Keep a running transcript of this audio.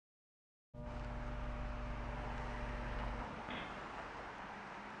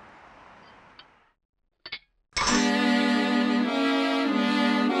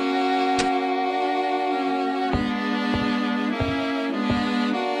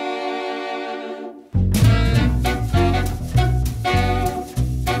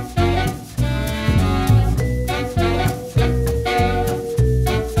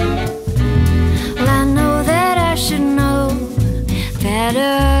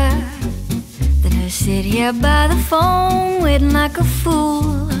sit here by the phone, waiting like a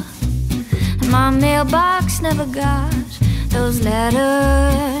fool. My mailbox never got those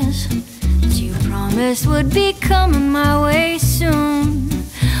letters that you promised would be coming my way soon.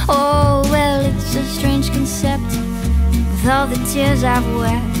 Oh, well, it's a strange concept, with all the tears I've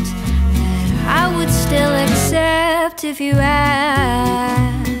wept, that I would still accept if you asked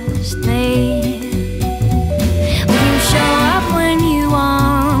me. Will you show up when you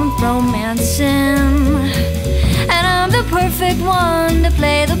want romancing? And I'm the perfect one to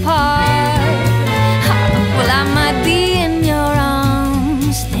play the part. Well, I might be in your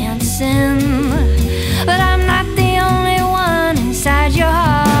arms dancing, but I'm not the only one inside your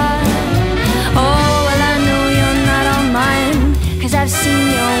heart. Oh, well, I know you're not on mine, 'cause I've seen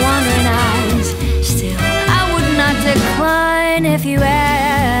your wandering eyes. Still, I would not decline if you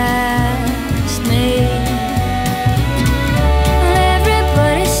asked me. Well,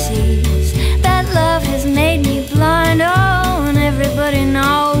 everybody sees that love has made me blind. Oh, and everybody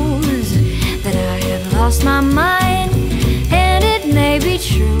knows that I have lost my mind. And it may be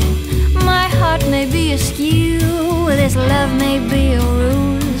true, my heart may be askew, this love may be a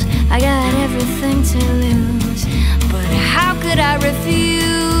ruse, I got everything to lose. But how could I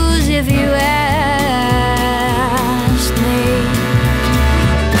refuse if you asked me?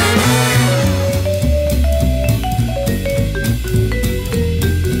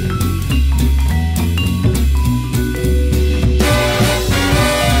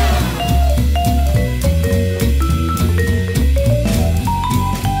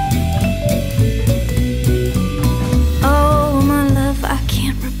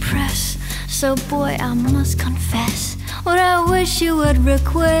 So boy, I must confess what I wish you would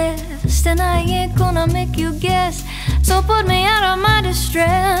request, and I ain't gonna make you guess. So put me out of my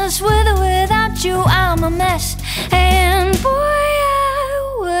distress. With or without you, I'm a mess. And boy,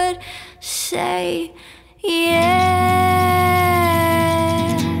 I would say yeah.